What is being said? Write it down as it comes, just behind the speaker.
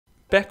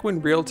Back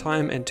when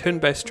real-time and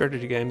turn-based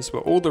strategy games were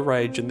all the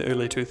rage in the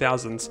early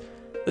 2000s,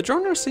 the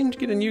genre seemed to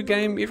get a new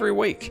game every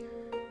week.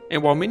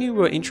 And while many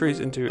were entries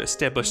into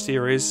established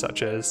series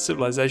such as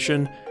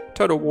Civilization,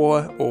 Total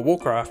War, or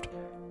Warcraft,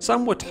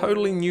 some were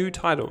totally new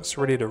titles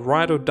ready to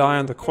ride or die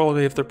on the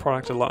quality of the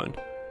product alone.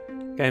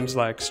 Games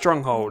like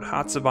Stronghold,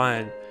 Hearts of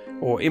Iron,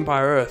 or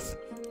Empire Earth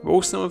were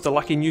all some of the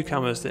lucky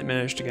newcomers that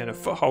managed to gain a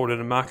foothold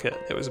in a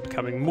market that was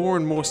becoming more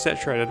and more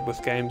saturated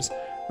with games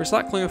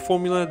recycling a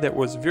formula that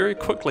was very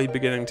quickly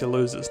beginning to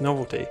lose its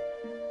novelty.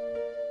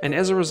 And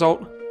as a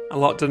result, a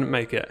lot didn't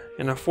make it,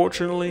 and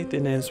unfortunately their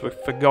names were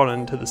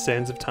forgotten to the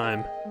sands of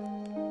time.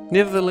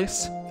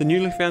 Nevertheless, the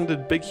newly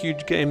founded Big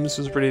Huge Games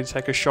was ready to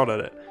take a shot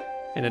at it,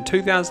 and in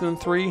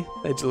 2003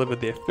 they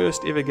delivered their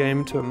first ever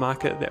game to a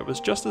market that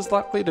was just as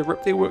likely to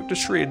rip their work to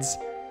shreds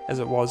as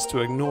it was to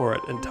ignore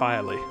it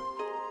entirely.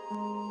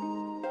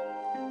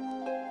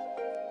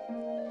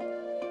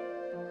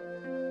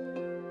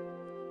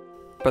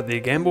 But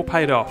their gamble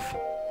paid off.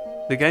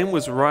 The game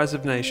was Rise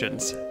of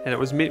Nations, and it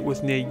was met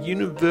with near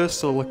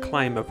universal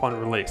acclaim upon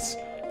release,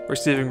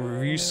 receiving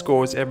review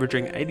scores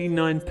averaging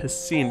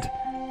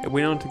 89%. It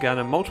went on to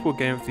garner multiple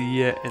Game of the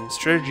Year and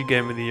Strategy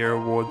Game of the Year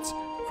awards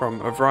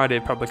from a variety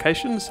of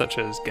publications such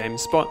as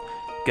GameSpot,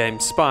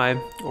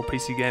 GameSpy, or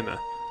PC Gamer,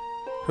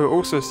 who are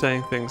also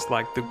saying things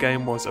like the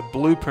game was a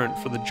blueprint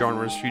for the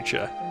genre's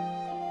future,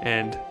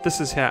 and this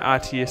is how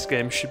RTS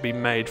games should be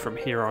made from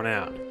here on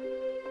out.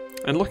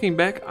 And looking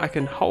back, I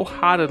can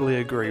wholeheartedly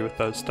agree with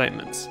those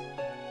statements.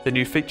 The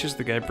new features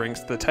the game brings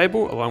to the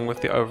table, along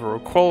with the overall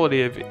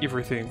quality of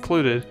everything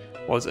included,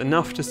 was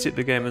enough to set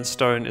the game in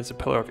stone as a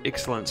pillar of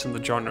excellence in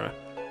the genre,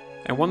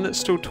 and one that's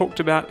still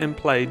talked about and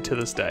played to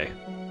this day.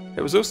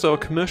 It was also a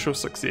commercial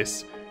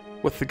success,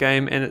 with the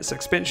game and its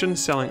expansion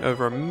selling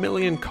over 1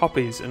 million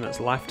copies in its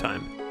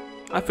lifetime.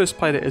 I first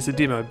played it as a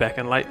demo back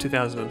in late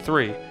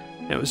 2003,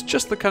 and it was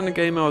just the kind of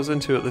game I was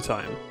into at the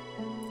time.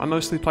 I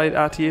mostly played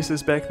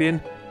RTSs back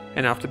then,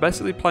 and after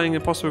basically playing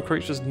Impossible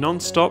Creatures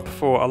non-stop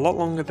for a lot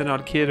longer than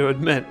I'd care to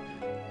admit,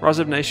 Rise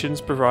of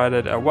Nations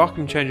provided a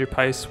welcome change of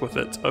pace with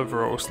its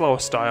overall slower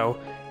style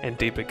and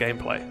deeper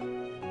gameplay.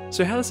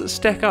 So how does it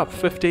stack up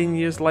 15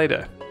 years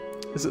later?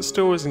 Is it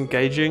still as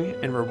engaging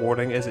and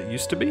rewarding as it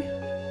used to be?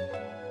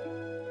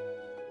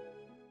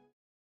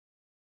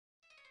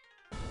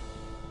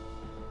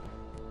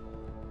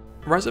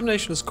 Rise of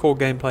Nations' core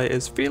gameplay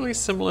is fairly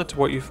similar to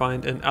what you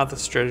find in other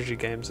strategy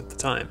games at the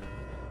time.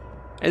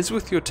 As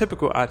with your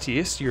typical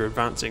RTS, you're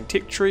advancing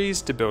tech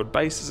trees to build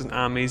bases and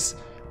armies,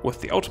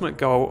 with the ultimate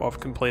goal of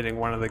completing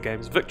one of the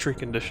game's victory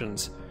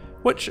conditions,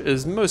 which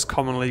is most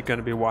commonly going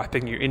to be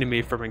wiping your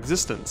enemy from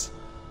existence.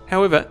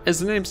 However, as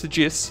the name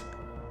suggests,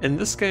 in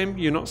this game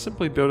you're not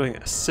simply building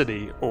a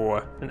city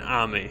or an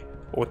army,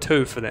 or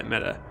two for that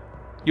matter.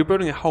 You're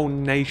building a whole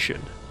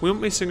nation. We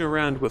aren't messing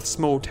around with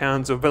small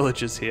towns or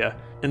villages here.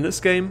 In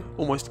this game,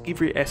 almost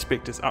every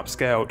aspect is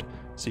upscaled,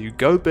 so you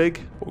go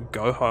big or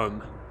go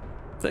home.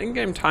 The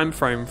in-game time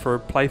frame for a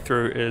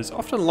playthrough is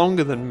often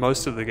longer than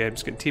most of the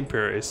game's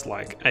contemporaries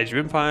like Age of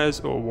Empires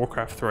or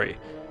Warcraft 3.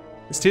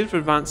 Instead of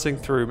advancing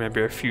through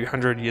maybe a few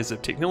hundred years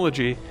of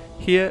technology,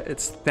 here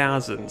it's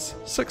thousands,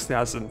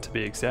 6,000 to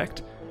be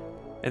exact.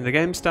 And the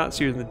game starts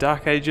you in the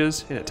Dark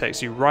Ages and it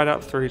takes you right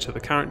up through to the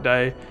current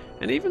day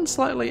and even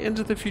slightly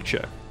into the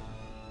future.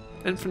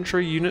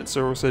 Infantry units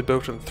are also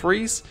built in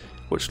threes,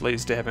 which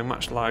leads to having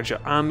much larger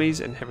armies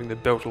and having them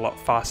built a lot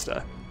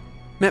faster.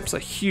 Maps are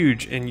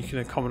huge and you can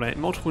accommodate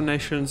multiple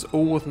nations,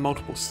 all with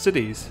multiple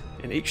cities,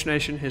 and each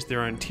nation has their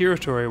own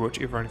territory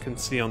which everyone can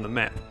see on the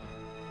map.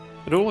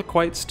 It all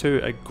equates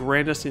to a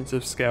grander sense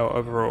of scale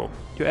overall.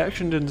 Your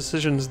actions and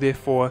decisions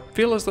therefore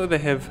feel as though they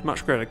have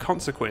much greater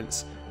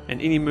consequence, and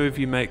any move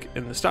you make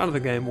in the start of the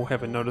game will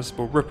have a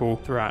noticeable ripple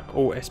throughout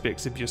all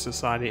aspects of your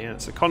society and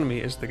its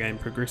economy as the game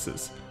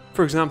progresses.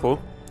 For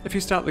example, if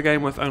you start the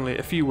game with only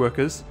a few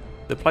workers,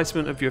 the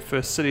placement of your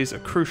first cities are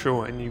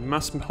crucial and you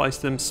must place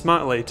them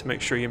smartly to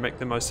make sure you make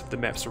the most of the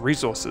map's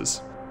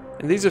resources.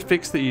 And these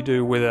effects that you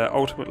do, whether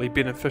ultimately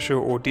beneficial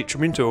or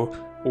detrimental,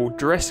 will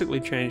drastically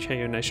change how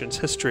your nation's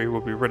history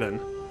will be written.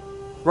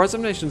 Rise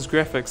of Nations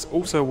graphics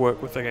also work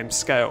with the game's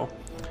scale,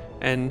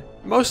 and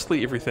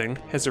mostly everything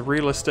has a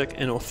realistic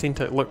and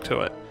authentic look to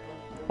it.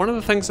 One of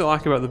the things I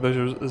like about the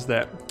visuals is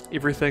that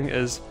everything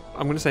is,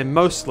 I'm going to say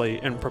mostly,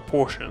 in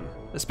proportion,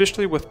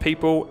 especially with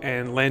people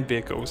and land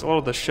vehicles. A lot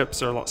of the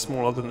ships are a lot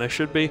smaller than they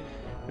should be,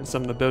 and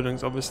some of the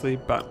buildings obviously,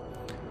 but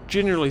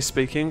generally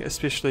speaking,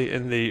 especially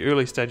in the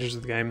early stages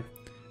of the game,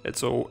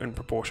 it's all in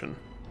proportion.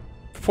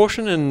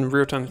 Proportion in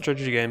real-time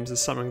strategy games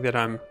is something that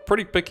I'm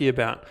pretty picky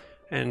about,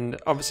 and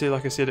obviously,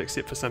 like I said,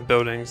 except for some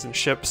buildings and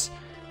ships,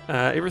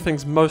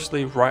 everything's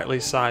mostly rightly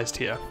sized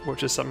here,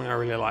 which is something I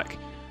really like.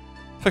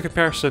 For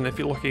comparison, if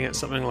you're looking at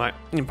something like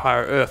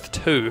Empire Earth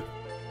 2,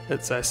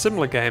 it's a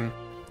similar game,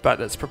 but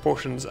its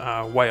proportions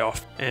are way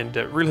off, and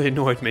it really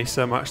annoyed me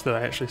so much that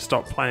I actually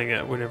stopped playing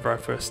it whenever I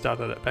first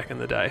started it back in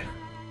the day.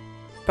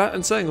 But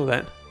in saying all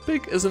that,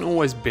 big isn't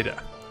always better.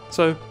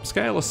 So,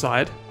 scale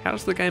aside, how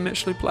does the game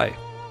actually play?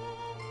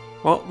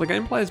 Well, the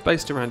gameplay is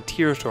based around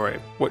territory,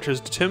 which is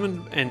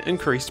determined and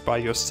increased by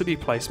your city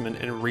placement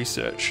and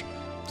research.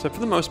 So for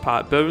the most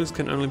part, buildings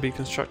can only be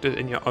constructed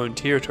in your own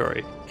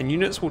territory, and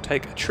units will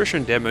take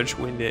attrition damage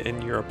when they're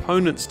in your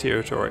opponent's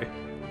territory,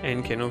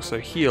 and can also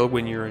heal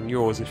when you're in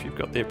yours if you've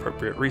got the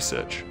appropriate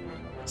research.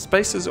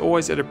 Space is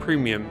always at a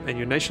premium, and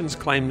your nation's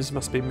claims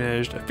must be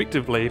managed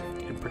effectively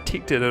and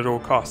protected at all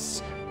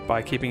costs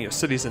by keeping your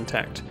cities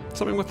intact.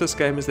 Something with this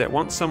game is that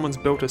once someone's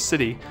built a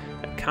city,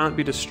 it can't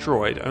be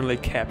destroyed, only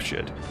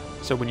captured.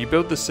 So when you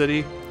build the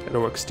city,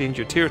 it'll extend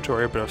your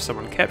territory, but if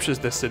someone captures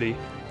the city,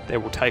 they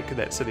will take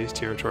that city's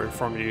territory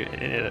from you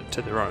and add it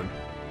to their own.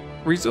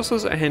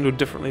 Resources are handled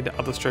differently to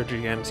other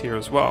strategy games here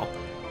as well,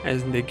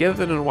 as they're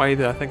gathered in a way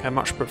that I think I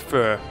much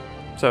prefer.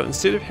 So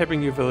instead of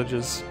having your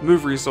villagers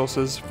move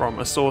resources from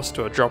a source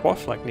to a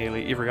drop-off like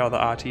nearly every other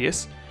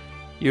RTS,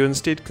 you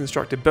instead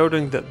construct a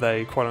building that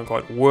they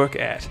quote-unquote work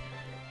at,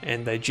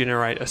 and they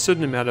generate a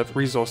certain amount of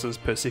resources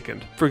per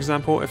second. For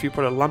example, if you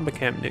put a lumber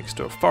camp next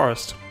to a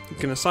forest, you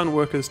can assign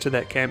workers to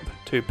that camp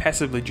to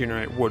passively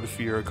generate wood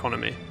for your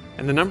economy.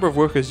 And the number of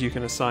workers you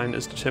can assign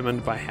is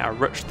determined by how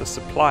rich the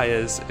supply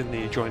is in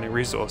the adjoining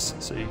resource,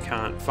 so you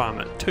can't farm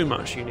it too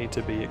much, you need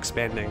to be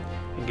expanding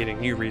and getting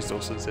new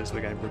resources as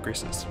the game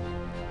progresses.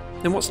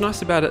 And what's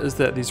nice about it is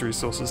that these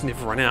resources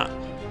never run out,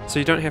 so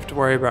you don't have to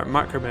worry about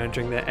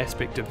micromanaging that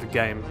aspect of the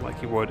game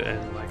like you would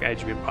in like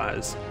Age of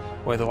Empires,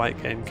 where the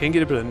late game can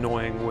get a bit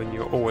annoying when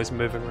you're always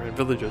moving around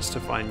villages to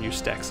find new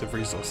stacks of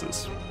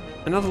resources.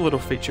 Another little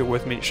feature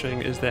worth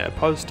mentioning is that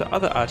opposed to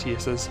other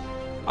RTSs,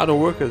 idle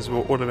workers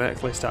will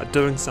automatically start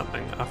doing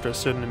something after a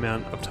certain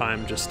amount of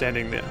time just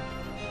standing there.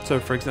 So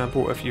for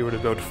example, if you were to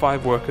build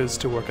 5 workers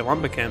to work a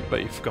lumber camp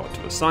but you forgot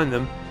to assign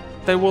them,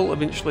 they will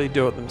eventually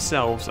do it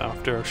themselves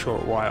after a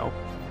short while.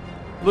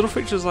 Little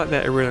features like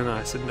that are really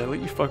nice, and they let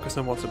you focus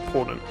on what's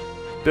important,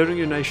 building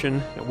your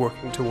nation and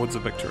working towards a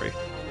victory.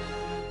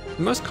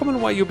 The most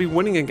common way you'll be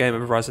winning a game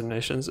of Rise of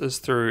Nations is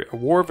through a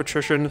war of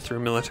attrition through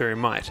military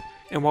might,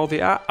 and while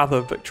there are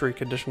other victory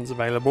conditions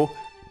available,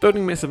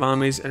 building massive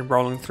armies and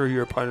rolling through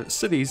your opponent's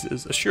cities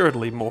is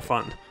assuredly more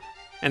fun.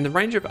 And the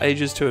range of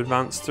ages to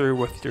advance through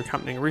with your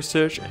accompanying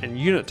research and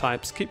unit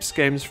types keeps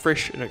games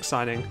fresh and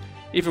exciting,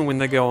 even when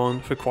they go on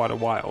for quite a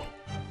while.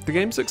 The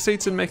game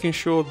succeeds in making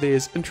sure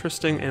there's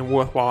interesting and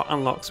worthwhile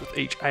unlocks with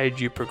each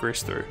age you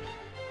progress through.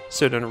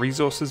 Certain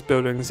resources,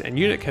 buildings, and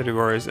unit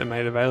categories are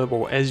made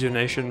available as your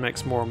nation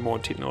makes more and more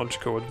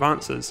technological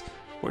advances,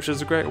 which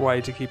is a great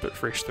way to keep it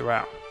fresh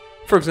throughout.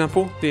 For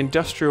example, the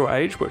Industrial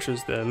Age, which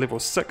is the level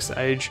 6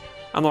 age,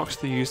 unlocks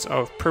the use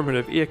of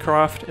primitive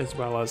aircraft as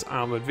well as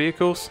armoured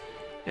vehicles,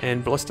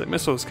 and ballistic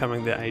missiles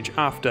coming the age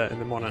after in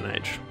the Modern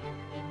Age.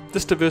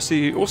 This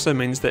diversity also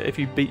means that if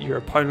you beat your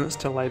opponents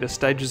to later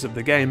stages of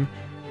the game,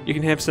 you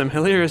can have some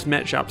hilarious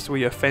matchups where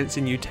your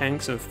fancy new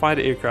tanks and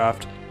fighter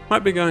aircraft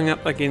might be going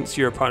up against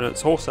your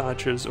opponent's horse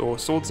archers or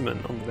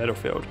swordsmen on the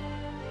battlefield.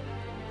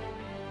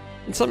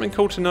 And something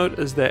cool to note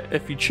is that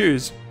if you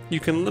choose, you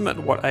can limit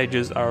what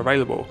ages are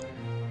available.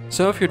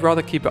 So if you'd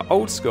rather keep it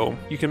old school,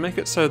 you can make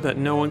it so that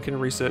no one can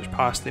research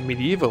past the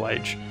medieval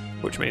age,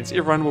 which means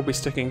everyone will be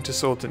sticking to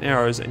swords and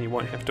arrows and you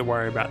won't have to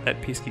worry about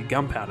that pesky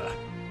gunpowder.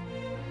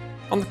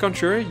 On the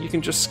contrary, you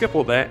can just skip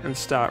all that and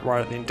start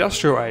right at the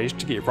Industrial Age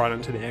to get right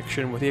into the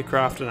action with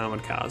aircraft and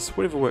armoured cars,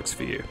 whatever works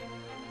for you.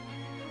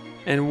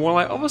 And while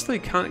I obviously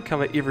can't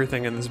cover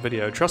everything in this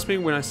video, trust me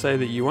when I say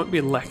that you won't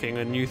be lacking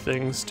in new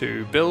things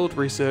to build,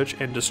 research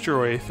and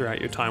destroy throughout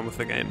your time with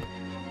the game,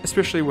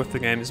 especially with the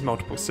game's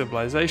multiple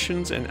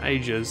civilizations and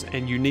ages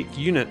and unique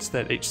units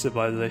that each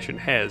civilization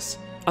has.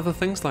 Other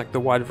things like the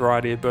wide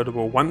variety of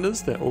buildable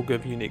wonders that all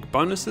give unique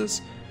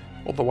bonuses,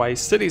 or the way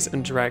cities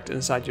interact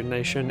inside your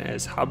nation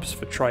as hubs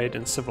for trade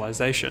and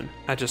civilization,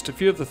 are just a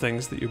few of the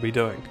things that you'll be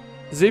doing.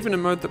 There's even a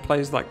mode that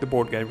plays like the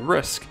board game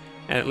Risk,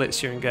 and it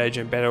lets you engage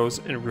in battles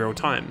in real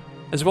time,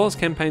 as well as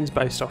campaigns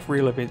based off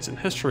real events in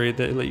history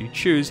that let you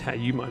choose how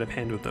you might have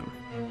handled them.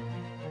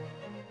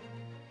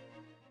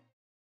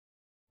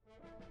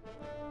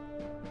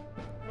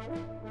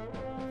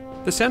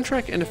 The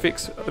soundtrack and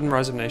effects in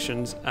Rise of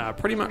Nations are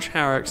pretty much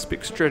how I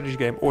expect strategy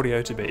game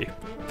audio to be.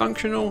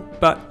 Functional,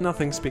 but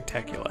nothing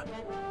spectacular.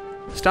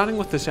 Starting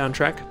with the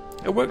soundtrack,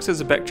 it works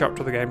as a backdrop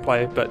to the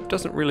gameplay, but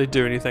doesn't really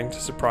do anything to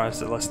surprise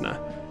the listener.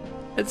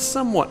 It's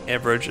somewhat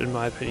average in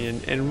my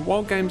opinion, and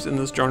while games in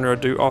this genre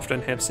do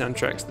often have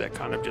soundtracks that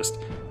kind of just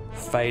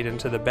fade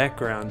into the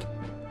background,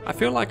 I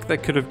feel like they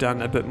could have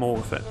done a bit more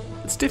with it.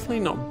 It's definitely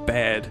not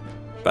bad,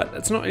 but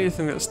it's not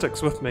anything that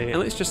sticks with me, and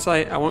let's just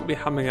say I won't be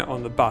humming it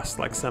on the bus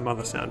like some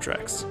other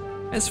soundtracks.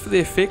 As for the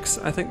effects,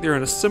 I think they're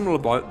in a similar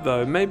boat,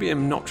 though maybe a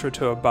notch or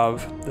two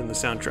above than the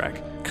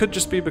soundtrack. Could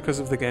just be because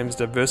of the game's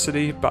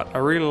diversity, but I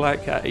really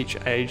like how each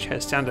age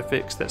has sound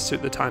effects that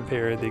suit the time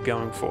period they're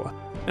going for.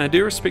 And I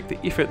do respect the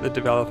effort the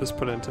developers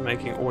put into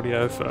making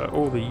audio for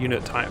all the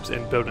unit types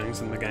and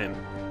buildings in the game.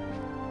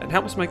 It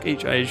helps make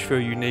each age feel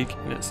unique,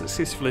 and it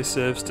successfully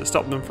serves to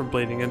stop them from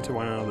bleeding into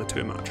one another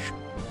too much.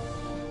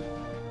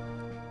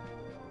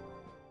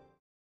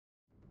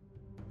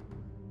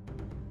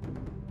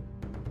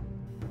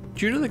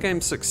 Due to the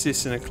game's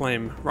success and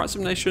acclaim, Rise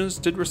of Nations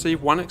did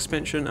receive one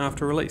expansion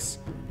after release.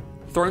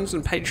 Thrones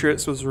and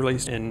Patriots was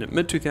released in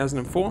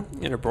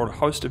mid-2004 and it brought a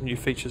host of new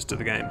features to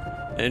the game.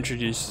 It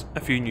introduced a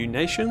few new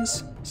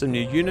nations, some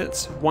new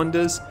units,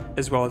 wonders,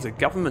 as well as a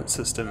government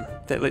system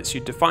that lets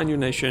you define your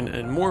nation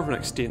in more of an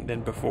extent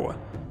than before.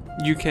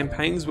 New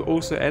campaigns were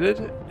also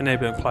added,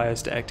 enabling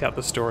players to act out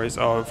the stories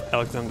of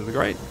Alexander the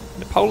Great,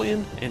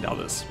 Napoleon, and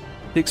others.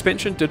 The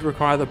expansion did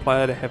require the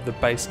player to have the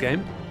base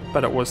game,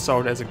 but it was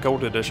sold as a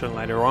gold edition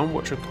later on,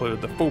 which included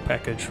the full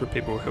package for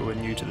people who were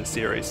new to the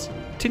series.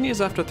 10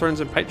 years after Thrones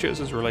and Patriots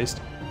was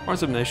released,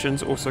 Rise of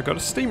Nations also got a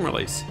Steam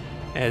release,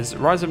 as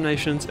Rise of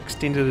Nations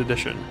Extended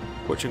Edition,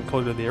 which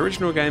included the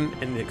original game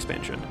and the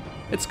expansion.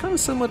 It's kind of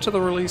similar to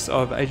the release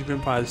of Age of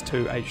Empires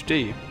 2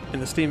 HD,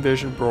 and the Steam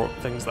version brought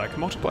things like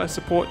multiplayer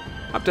support,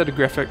 updated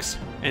graphics,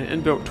 and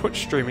inbuilt Twitch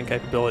streaming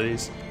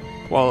capabilities,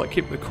 while it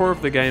kept the core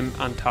of the game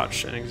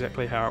untouched and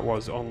exactly how it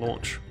was on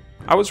launch.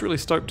 I was really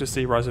stoked to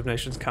see Rise of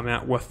Nations come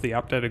out with the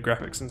updated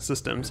graphics and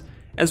systems,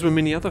 as were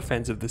many other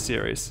fans of the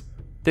series.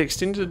 The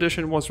Extended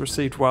Edition was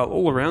received well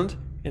all around,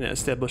 and it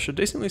established a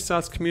decently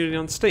sized community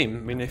on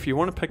Steam, meaning if you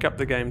want to pick up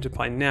the game to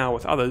play now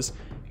with others,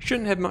 you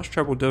shouldn't have much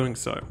trouble doing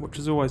so, which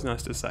is always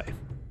nice to say.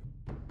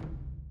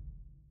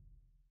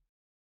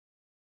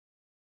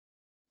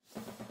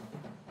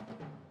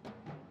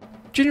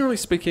 Generally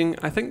speaking,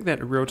 I think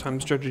that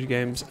real-time strategy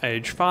games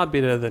age far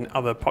better than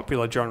other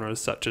popular genres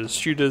such as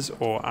shooters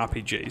or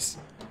RPGs,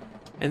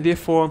 and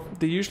therefore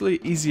they're usually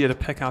easier to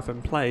pick up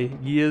and play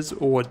years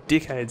or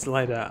decades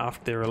later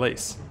after their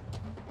release.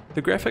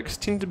 The graphics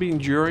tend to be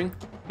enduring,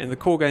 and the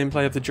core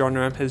gameplay of the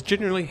genre has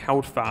generally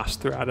held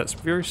fast throughout its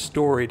very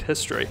storied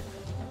history.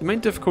 The main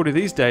difficulty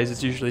these days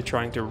is usually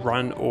trying to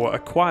run or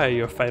acquire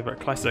your favourite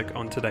classic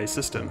on today's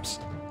systems.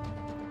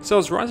 So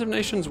is Rise of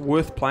Nations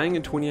worth playing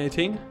in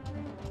 2018?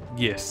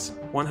 Yes,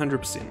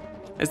 100%.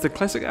 As the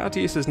classic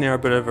RTS is now a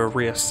bit of a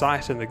rare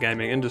sight in the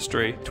gaming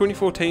industry,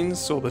 2014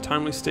 saw the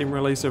timely Steam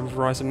release of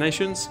Rise of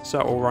Nations, so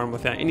it will run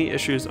without any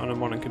issues on a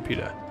modern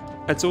computer.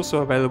 It's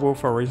also available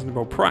for a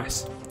reasonable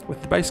price,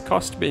 with the base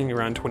cost being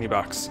around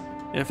 $20,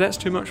 and if that's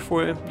too much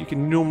for you, you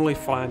can normally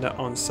find it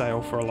on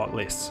sale for a lot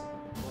less.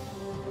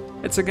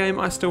 It's a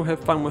game I still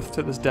have fun with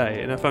to this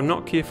day, and if I'm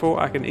not careful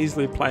I can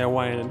easily play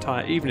away an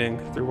entire evening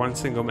through one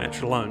single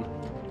match alone.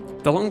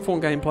 The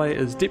long-form gameplay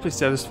is deeply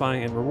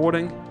satisfying and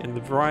rewarding, and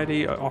the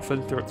variety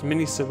offered through its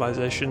many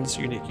civilizations,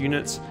 unique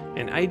units,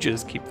 and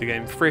ages keep the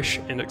game fresh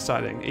and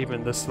exciting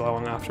even this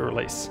long after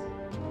release.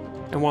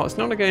 And while it's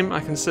not a game I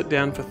can sit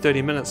down for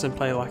 30 minutes and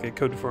play like I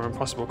could for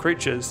Impossible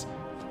Creatures,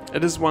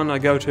 it is one I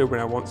go to when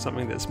I want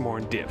something that's more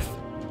in depth.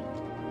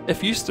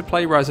 If you used to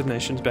play Rise of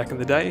Nations back in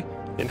the day,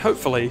 then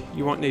hopefully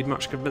you won't need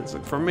much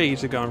convincing from me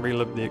to go and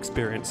relive the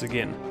experience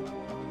again.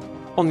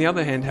 On the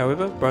other hand,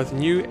 however, both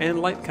new and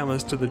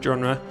latecomers to the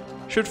genre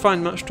should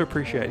find much to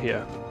appreciate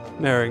here,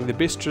 marrying the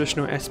best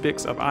traditional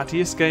aspects of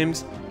RTS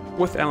games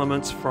with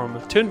elements from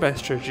turn-based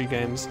strategy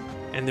games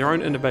and their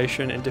own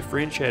innovation and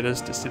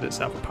differentiators to set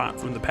itself apart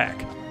from the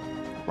pack.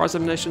 Rise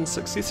of Nations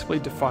successfully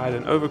defied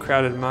an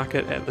overcrowded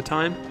market at the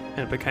time,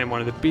 and it became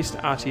one of the best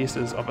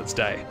RTSs of its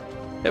day.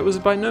 It was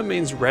by no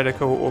means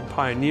radical or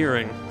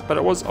pioneering, but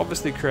it was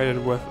obviously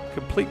created with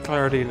complete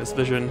clarity in its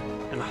vision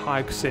and a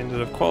high standard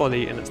of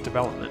quality in its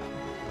development.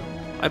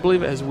 I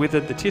believe it has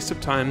weathered the test of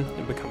time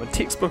and become a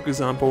textbook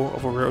example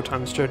of a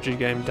real-time strategy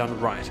game done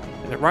right,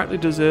 and it rightly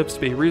deserves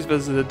to be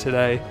revisited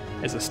today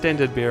as a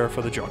standard bearer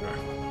for the genre.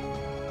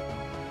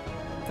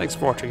 Thanks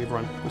for watching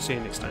everyone, we'll see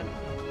you next time.